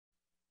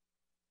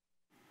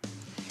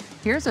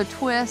Here's a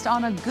twist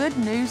on a good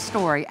news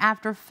story.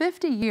 After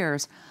 50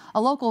 years,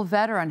 a local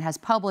veteran has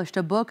published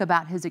a book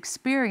about his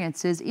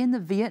experiences in the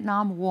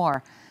Vietnam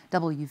War.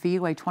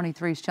 WVUA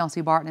 23's Chelsea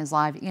Barton is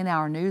live in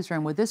our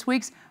newsroom with this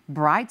week's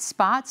Bright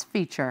Spots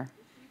feature.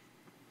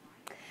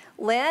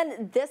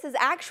 Lynn, this is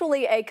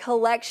actually a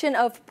collection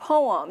of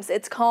poems.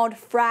 It's called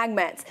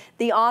Fragments.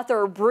 The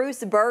author,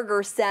 Bruce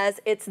Berger, says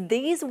it's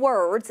these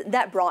words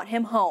that brought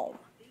him home.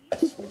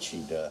 That's what she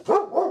does.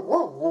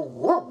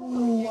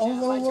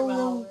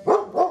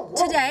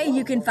 Today,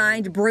 you can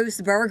find Bruce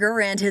Berger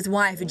and his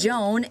wife,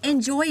 Joan,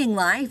 enjoying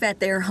life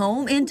at their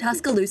home in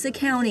Tuscaloosa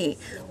County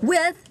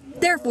with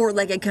their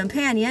four-legged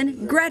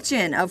companion,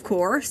 Gretchen, of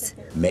course.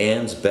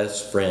 Man's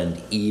best friend,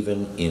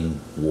 even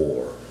in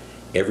war.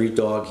 Every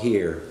dog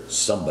here,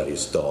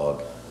 somebody's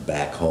dog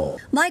back home.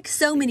 Like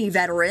so many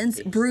veterans,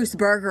 Bruce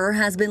Berger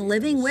has been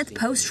living with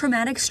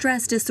post-traumatic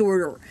stress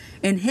disorder.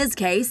 In his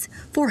case,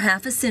 for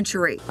half a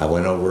century. I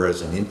went over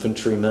as an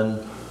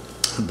infantryman,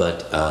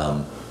 but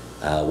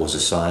was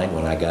assigned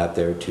when I got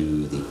there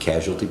to the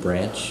casualty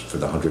branch for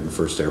the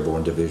 101st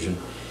Airborn Division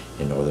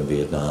in northern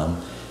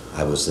Vietnam.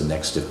 I was the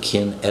next of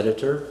kin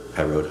editor.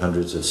 I wrote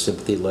hundreds of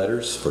sympathy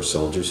letters for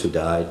soldiers who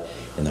died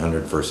in the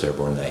 101st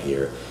Airborne that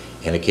year,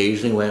 and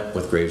occasionally went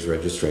with graves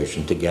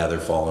registration to gather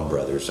fallen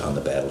brothers on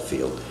the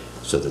battlefield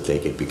so that they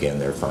could begin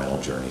their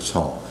final journeys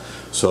home.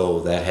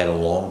 So that had a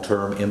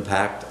long-term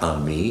impact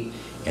on me,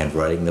 and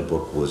writing the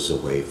book was a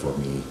way for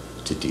me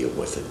to deal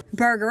with it.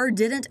 Berger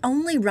didn't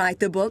only write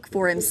the book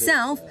for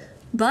himself,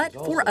 but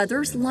for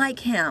others like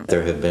him.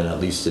 There have been at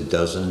least a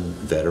dozen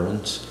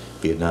veterans,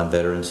 Vietnam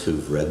veterans,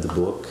 who've read the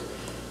book,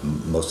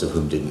 most of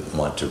whom didn't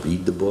want to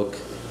read the book,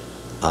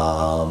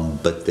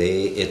 but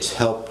it's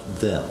helped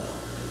them.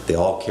 They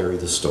all carry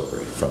the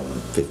story from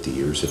 50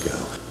 years ago.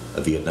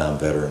 A Vietnam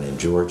veteran in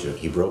Georgia,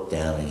 he broke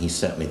down and he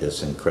sent me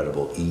this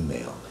incredible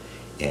email.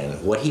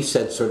 And what he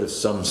said sort of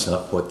sums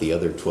up what the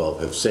other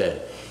 12 have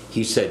said.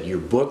 He said, "Your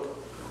book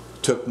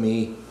took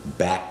me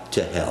back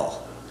to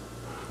hell,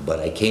 but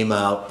I came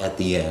out at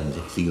the end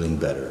feeling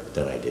better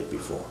than I did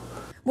before."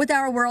 With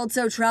our world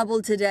so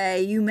troubled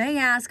today, you may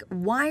ask,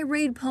 why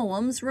read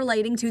poems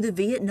relating to the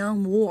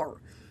Vietnam War?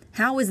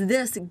 How is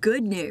this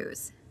good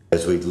news?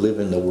 As we live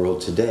in the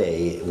world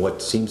today,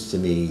 what seems to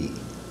me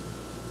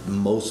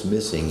most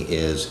missing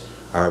is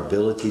our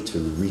ability to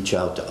reach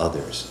out to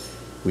others.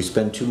 We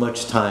spend too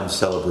much time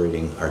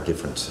celebrating our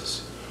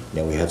differences.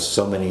 Now, we have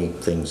so many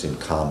things in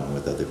common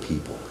with other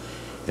people.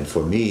 And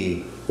for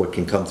me, what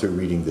can come through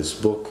reading this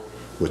book,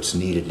 what's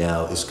needed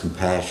now is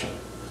compassion.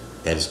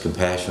 That is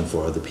compassion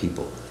for other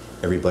people.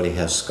 Everybody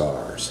has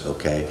scars,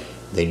 okay?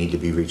 They need to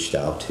be reached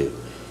out to.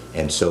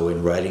 And so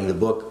in writing the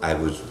book, I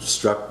was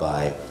struck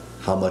by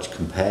how much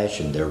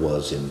compassion there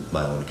was in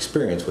my own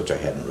experience, which I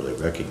hadn't really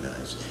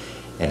recognized,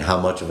 and how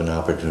much of an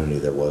opportunity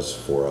there was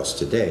for us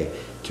today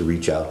to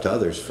reach out to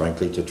others,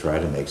 frankly, to try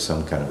to make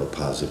some kind of a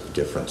positive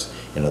difference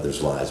in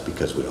others' lives,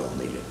 because we all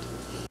need it.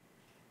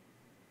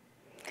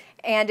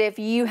 And if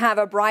you have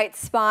a bright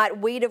spot,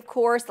 we'd of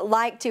course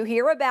like to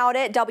hear about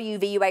it.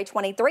 WVUA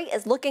 23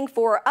 is looking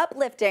for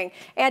uplifting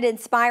and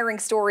inspiring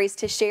stories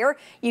to share.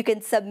 You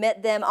can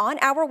submit them on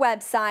our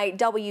website,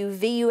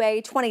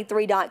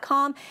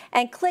 WVUA23.com,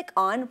 and click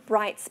on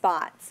Bright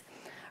Spots.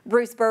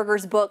 Bruce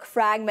Berger's book,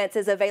 Fragments,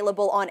 is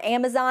available on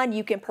Amazon.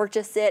 You can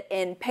purchase it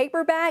in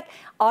paperback,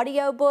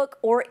 audiobook,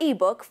 or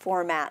ebook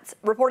formats.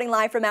 Reporting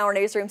live from our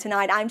newsroom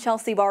tonight, I'm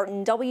Chelsea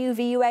Barton,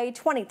 WVUA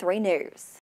 23 News.